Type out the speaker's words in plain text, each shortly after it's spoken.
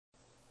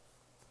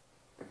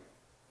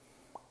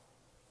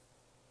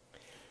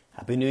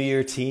Happy New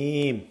Year,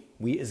 team.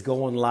 We is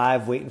going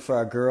live, waiting for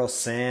our girl,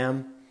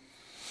 Sam.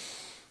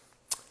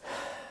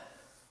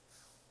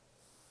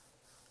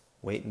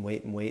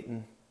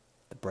 Waiting.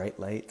 The bright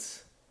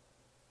lights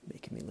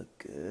making me look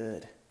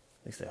good. At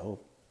least I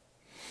hope.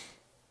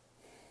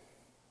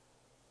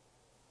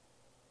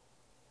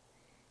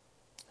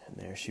 And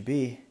there she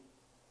be.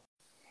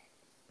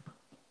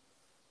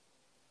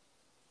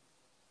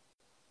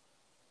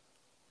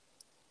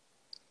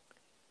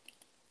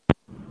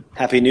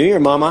 Happy New Year,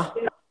 Mama.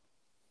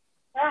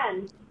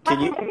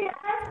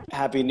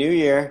 Happy New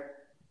Year.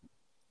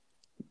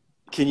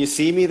 Can you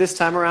see me this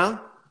time around?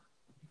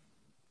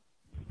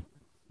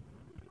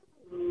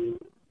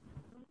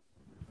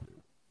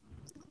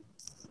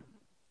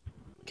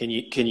 Can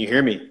you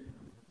hear me?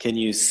 Can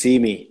you see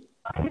me?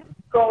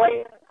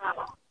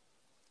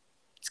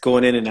 It's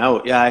going in and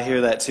out. Yeah, I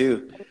hear that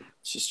too.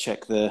 Let's just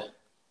check the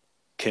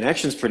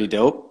connection's pretty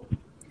dope.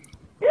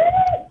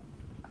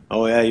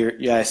 Oh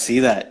yeah, I see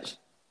that.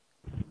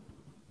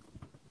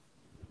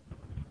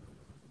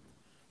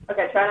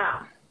 Okay, try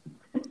now.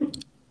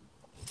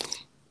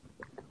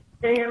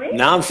 Can you hear me?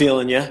 Now I'm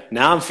feeling you. We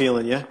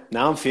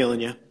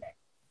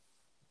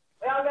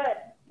all good.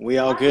 We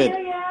all good.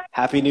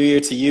 Happy New Year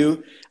to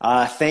you.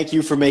 Thank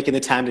you for making the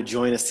time to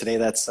join us today.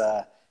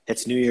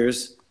 It's New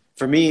Year's.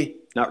 For me,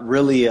 not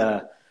really,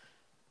 it's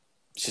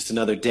just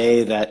another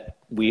day that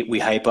we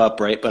hype up,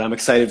 right? But I'm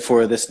excited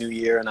for this new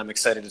year, and I'm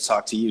excited to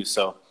talk to you.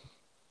 So,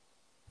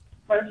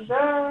 for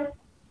sure.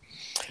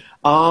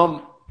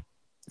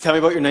 Tell me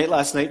about your night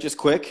last night, just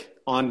quick.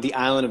 On the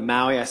island of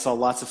Maui, I saw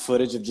lots of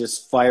footage of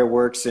just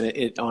fireworks, and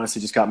it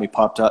honestly just got me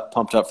pumped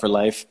up for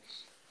life.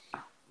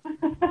 I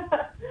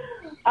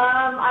didn't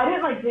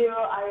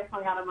I just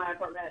hung out in my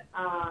apartment.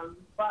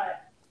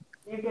 But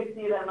you could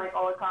see them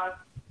all across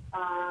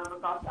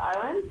the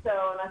island.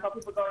 So, and I saw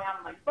people going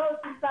out on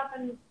boats and stuff,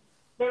 and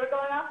they were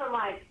going out from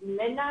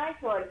midnight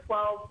to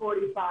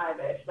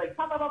 12:45-ish,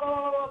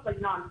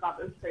 nonstop.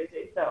 It was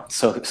crazy.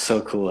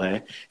 So cool, eh?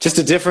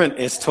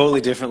 It's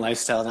totally different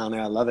lifestyle down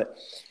there. I love it.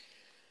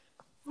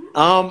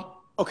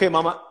 Okay,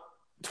 Mama,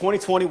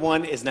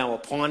 2021 is now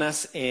upon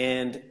us,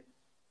 and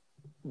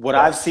what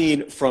I've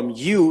seen from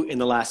you in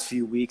the last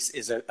few weeks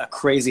is a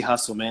crazy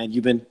hustle, man.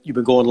 You've been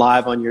going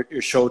live on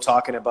your show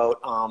talking about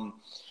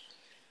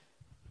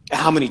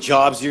how many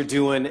jobs you're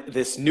doing,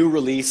 this new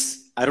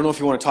release. I don't know if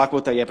you want to talk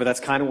about that yet, but that's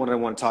kind of what I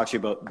want to talk to you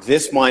about.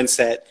 This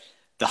mindset,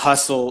 the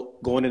hustle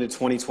going into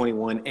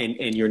 2021,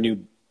 and your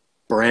new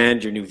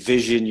brand, your new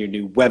vision, your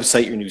new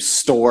website, your new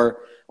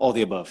store, all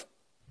the above.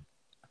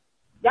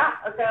 Yeah,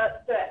 okay,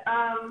 let's do it.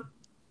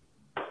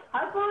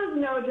 Hustle is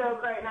no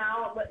joke right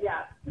now, but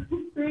yeah,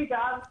 3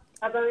 jobs.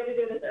 I was ready to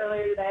do this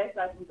earlier today,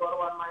 so I can go to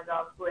one of my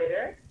jobs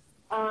later.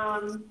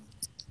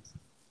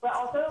 But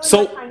also,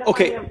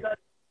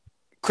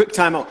 quick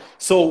timeout.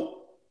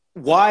 So,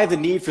 why the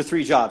need for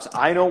 3 jobs?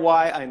 I know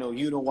why. I know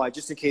you know why.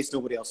 Just in case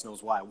nobody else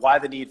knows why. Why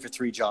the need for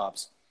 3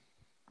 jobs?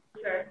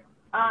 Sure.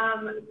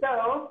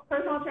 So,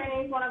 personal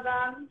training is one of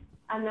them,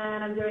 and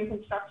then I'm doing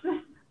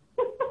construction.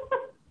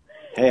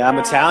 Hey, I'm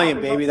Italian,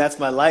 baby. That's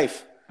my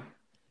life.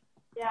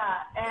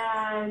 Yeah,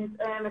 and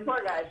I'm a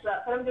tour guide, so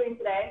that's what I'm doing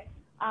today.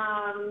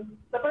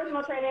 The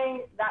personal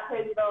training, that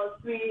pays the bills,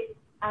 sweet,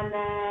 and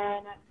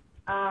then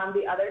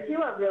the other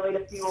 2 are really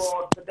to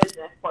fuel the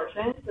business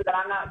portion, so that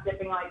I'm not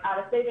dipping out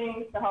of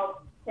savings to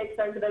help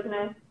kickstart the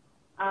business.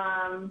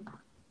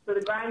 So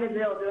the grind is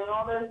real, doing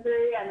all those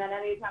 3, and then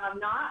anytime I'm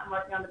not, I'm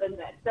working on the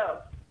business.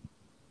 So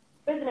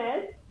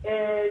business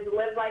is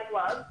Live Like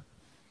Love.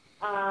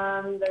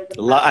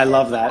 I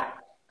love that.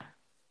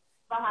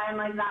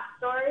 Behind that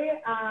story.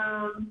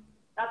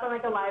 That's on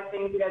a live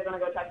thing if you guys want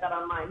to go check that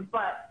online.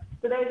 But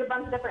so there's a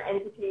bunch of different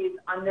entities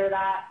under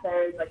that.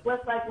 There's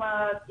Live Like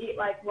Love, Eat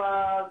Like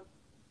Love.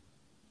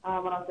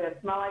 What else do I have?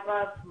 Smell Like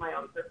Love, my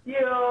own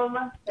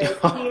perfume. There's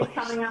teas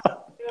coming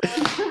up.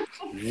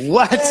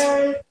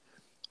 What?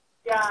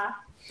 Yeah.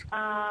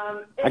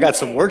 I got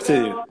some work to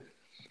do.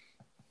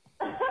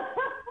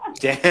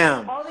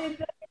 Damn. All these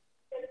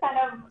things kind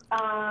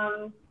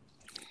of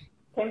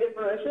came to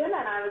fruition, and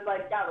I was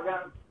like, yeah,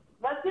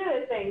 let's do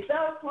this thing. So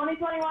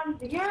 2021's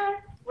the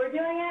year. We're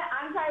doing it.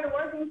 I'm tired of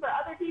working for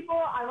other people.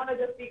 I want to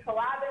just be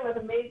collabing with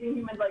amazing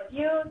humans like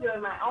you,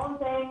 doing my own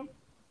thing,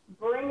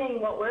 bringing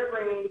what we're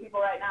bringing to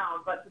people right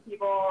now, but to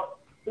people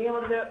being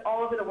able to do it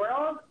all over the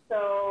world.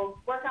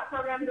 So workout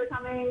programs are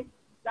coming,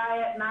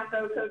 diet,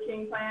 macro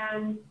coaching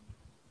plans.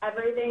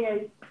 Everything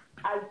is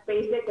as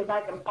basic as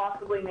I can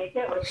possibly make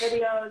it, with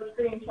videos,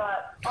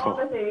 screenshots, all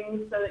the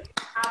things, so that you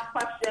can ask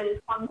questions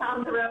come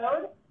down the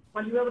road.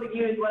 Want you to be able to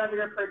use whatever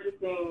you're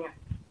purchasing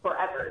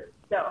forever.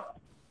 So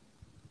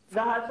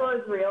the hustle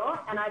is real,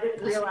 and I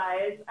didn't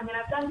realize, I've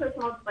done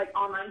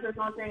online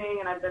personal training,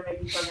 and I've been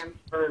making programs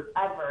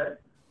forever,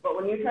 but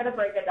when you try to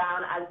break it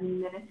down as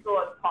minuscule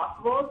as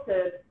possible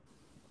so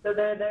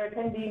there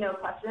can be no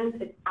questions,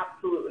 it's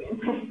absolutely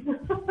insane.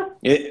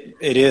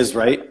 It is,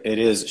 right? It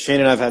is.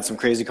 Shane and I have had some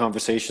crazy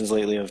conversations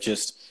lately of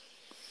just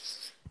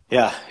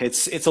Yeah,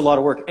 it's a lot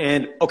of work.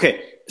 And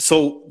okay,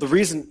 so the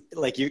reason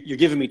like you're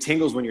giving me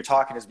tingles when you're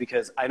talking is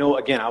because I know,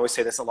 again, I always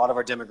say this, a lot of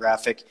our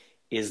demographic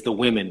is the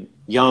women,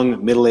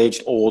 young,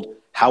 middle-aged, old,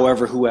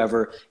 however,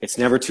 whoever. It's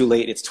never too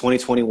late. It's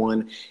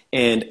 2021.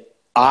 And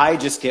I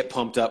just get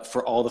pumped up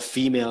for all the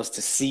females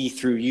to see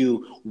through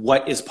you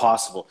what is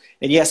possible.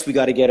 And yes, we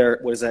got to get our,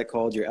 what is that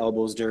called? Your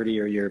elbows dirty,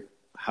 or your,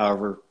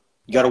 however,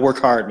 you got to work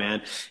hard,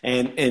 man.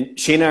 And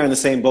Shane and I are in the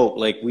same boat.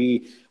 Like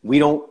we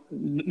don't,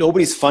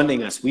 nobody's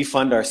funding us. We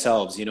fund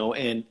ourselves, you know.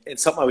 And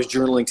it's something I was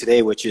journaling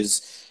today, which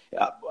is,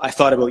 I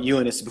thought about you,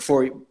 and it's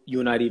before you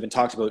and I even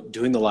talked about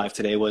doing the live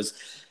today, was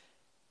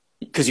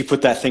because you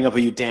put that thing up of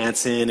you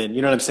dancing and,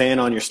 you know what I'm saying,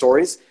 on your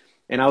stories.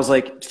 And I was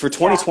like, for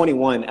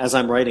 2021, as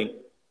I'm writing,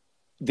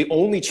 the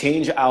only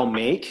change I'll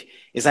make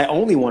is I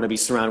only want to be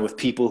surrounded with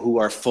people who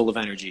are full of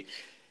energy.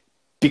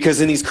 Because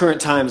in these current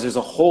times, there's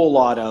a whole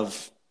lot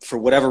of, for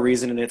whatever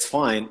reason, and it's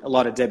fine, a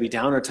lot of Debbie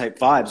Downer type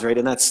vibes, right?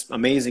 And that's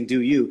amazing,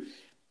 do you.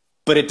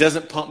 But it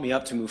doesn't pump me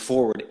up to move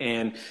forward.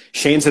 And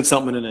Shane said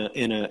something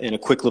in a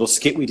quick little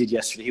skit we did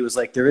yesterday. He was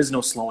like, there is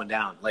no slowing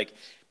down. Like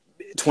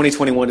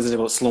 2021 isn't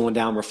about slowing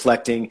down,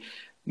 reflecting.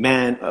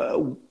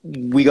 Man,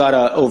 we got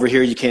over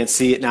here, you can't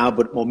see it now,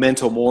 but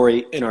memento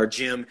mori in our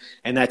gym.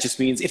 And that just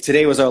means if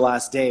today was our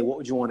last day, what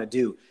would you want to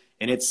do?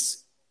 And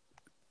it's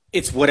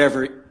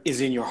whatever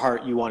is in your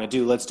heart you want to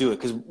do. Let's do it,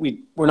 because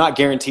we're not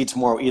guaranteed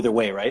tomorrow either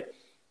way, right?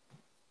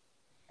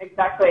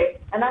 Exactly.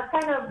 And that's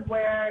kind of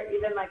where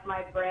even like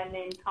my brand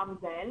name comes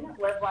in.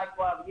 Live Like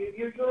Love. You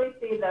usually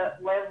see the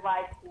live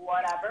like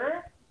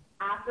whatever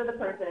after the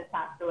person has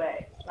passed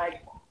away.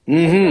 Like,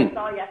 I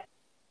saw yesterday,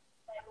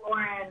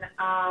 Lauren,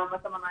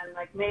 with someone on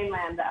like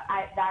mainland, the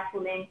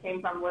actual name came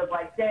from Live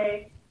Like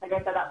Day. Like I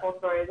said, that full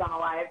story is on a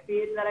live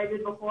feed that I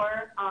did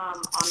before on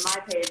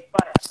my page.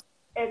 But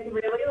it's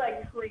really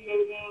like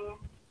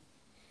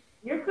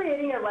you're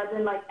creating your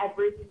legend like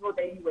every single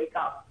day you wake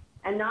up.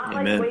 And not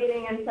Amen. like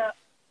waiting until,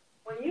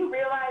 when you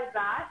realize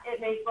that,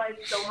 it makes life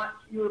so much,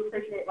 you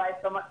appreciate life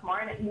so much more,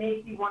 and it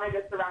makes you want to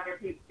just surround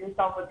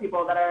yourself with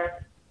people that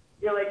are,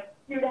 you're like,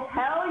 dude,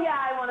 hell yeah,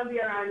 I want to be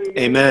around you.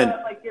 Amen.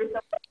 You're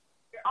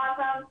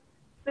awesome.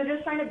 So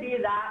just trying to be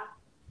that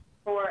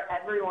for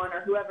everyone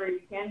or whoever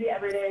you can be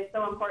every day is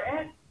so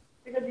important,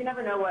 because you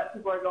never know what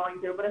people are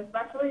going through, but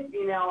especially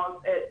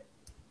females,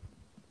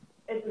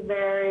 it's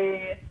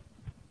very,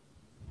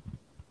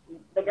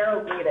 the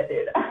girls need it,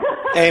 dude.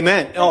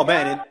 Amen. Oh,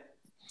 man.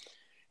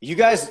 You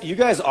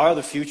guys are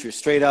the future,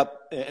 straight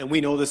up, and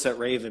we know this at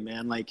Raven,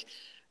 man. Like,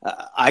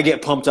 I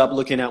get pumped up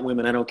looking at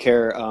women. I don't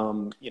care,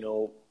 you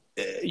know,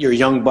 you're a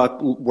young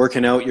buck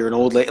working out, you're an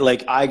old lady.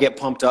 Like, I get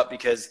pumped up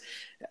because,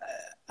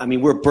 I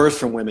mean, we're birthed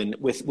from women.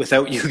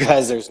 Without you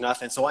guys, there's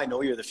nothing. So I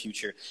know you're the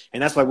future,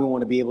 and that's why we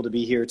want to be able to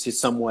be here to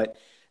somewhat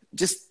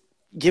just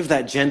give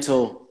that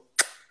gentle,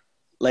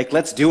 like,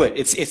 let's do it.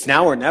 It's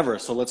now or never,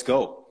 so let's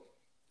go.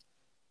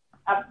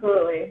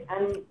 Absolutely.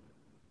 And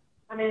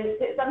I mean,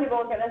 some people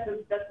look at this as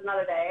just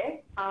another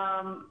day,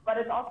 but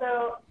it's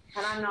also,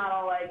 and I'm not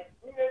all like,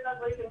 New Year's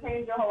resolution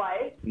change your whole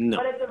life, No.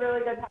 but it's a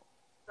really good time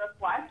to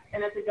reflect,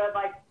 and it's a good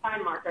like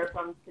time marker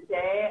from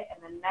today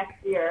and the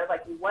next year,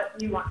 like what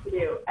do you want to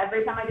do?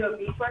 Every time I do a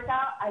beach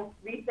workout, I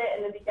reset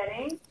in the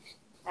beginning,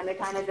 and they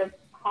kind of just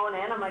hone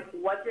in. I'm like,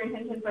 what's your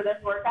intention for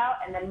this workout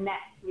and the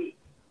next week?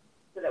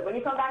 So that when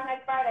you come back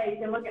next Friday,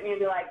 you can look at me and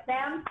be like,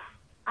 Sam,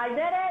 I did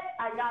it.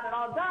 I got it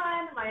all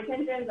done. My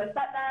intentions, I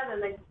set them,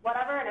 and then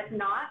whatever. And if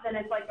not, then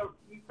it's like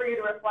for you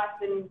to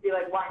reflect and be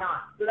like, why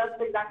not? So that's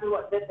exactly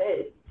what this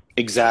is.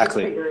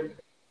 Exactly.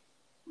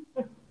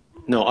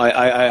 No,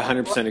 I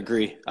 100%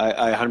 agree.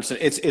 I 100%.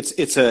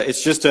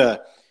 It's just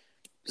a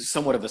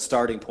somewhat of a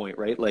starting point,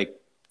 right? Like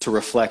to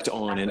reflect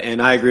on,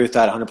 and I agree with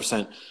that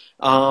 100%.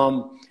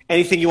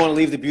 Anything you want to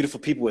leave the beautiful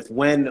people with?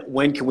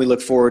 When can we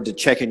look forward to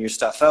checking your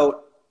stuff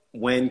out?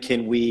 When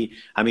can we,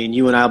 I mean,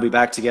 you and I will be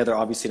back together,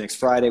 obviously, next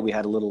Friday. We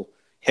had a little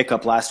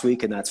hiccup last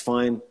week, and that's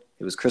fine.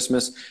 It was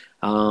Christmas.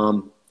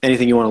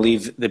 Anything you want to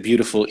leave the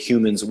beautiful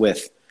humans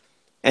with?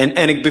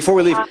 And before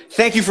we leave,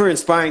 thank you for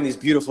inspiring these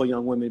beautiful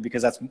young women,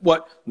 because that's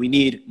what we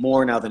need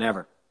more now than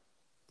ever.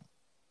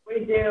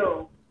 We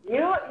do. You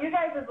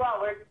guys as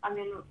well. We're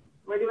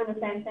doing the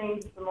same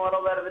thing, just in a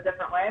little bit of a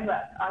different way,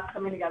 but us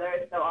coming together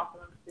is so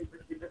awesome. I'm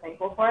super, super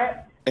thankful for it.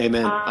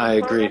 Amen. I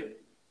agree.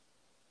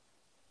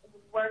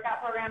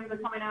 Workout programs are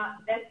coming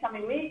out this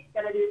coming week.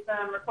 Got to do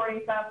some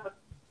recording stuff with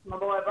my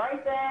boy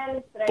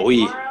Bryson today,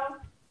 tomorrow.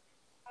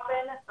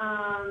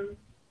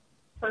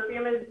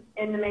 Perfume is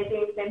in the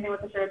making. Same thing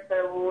with the shirts.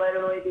 They're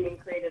literally being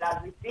created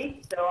as we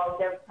speak. So I'll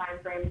give time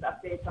frames,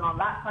 updates, and all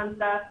that fun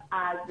stuff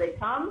as they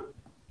come.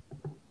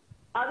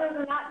 Other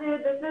than that,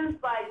 dude, this is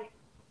like,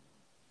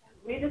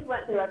 we just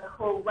went through a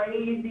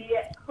crazy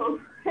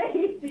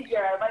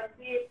year.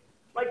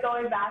 Like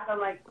going back on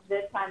like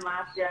this time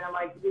last year, and I'm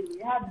like, dude,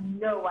 we have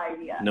no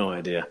idea. No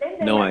idea.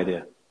 No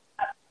idea.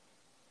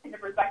 In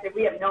perspective,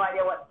 we have no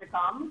idea what's to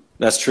come.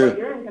 That's true. So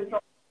you're in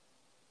control.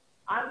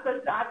 I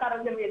thought I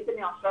was going to be in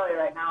Sydney, Australia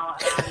right now.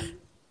 And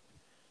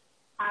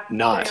I'm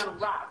not. on a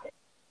rock.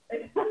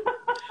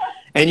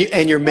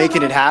 And you're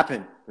making it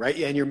happen, right?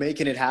 And you're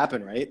making it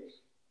happen, right?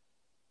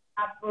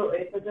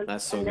 Absolutely. So just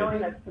That's so knowing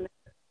good. that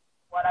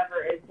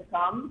whatever is to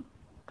come,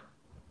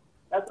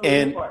 that's what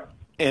we're for.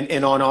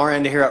 And on our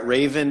end here at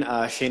Raven,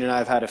 Shane and I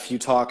have had a few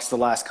talks the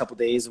last couple of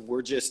days,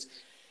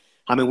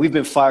 and we've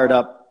been fired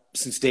up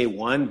since day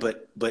one,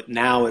 but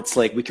now it's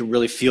like we can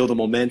really feel the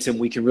momentum.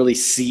 We can really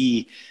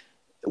see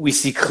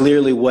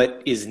clearly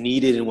what is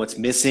needed and what's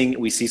missing.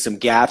 We see some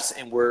gaps,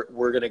 and we're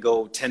going to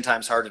go 10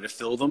 times harder to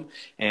fill them.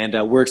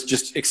 And we're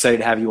just excited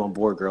to have you on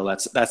board, girl.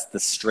 That's the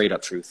straight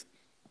up truth.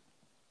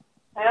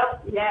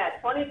 Yeah,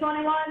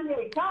 2021, here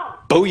we come.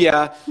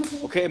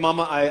 Booyah. Okay,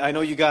 Mama, I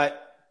know you got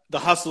the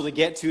hustle to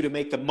get to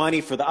make the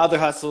money for the other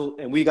hustle,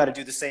 and we got to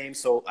do the same.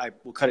 So I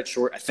will cut it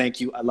short. I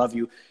thank you. I love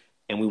you.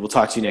 And we will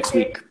talk to you next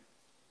week.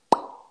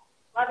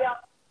 Love y'all.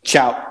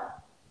 Ciao.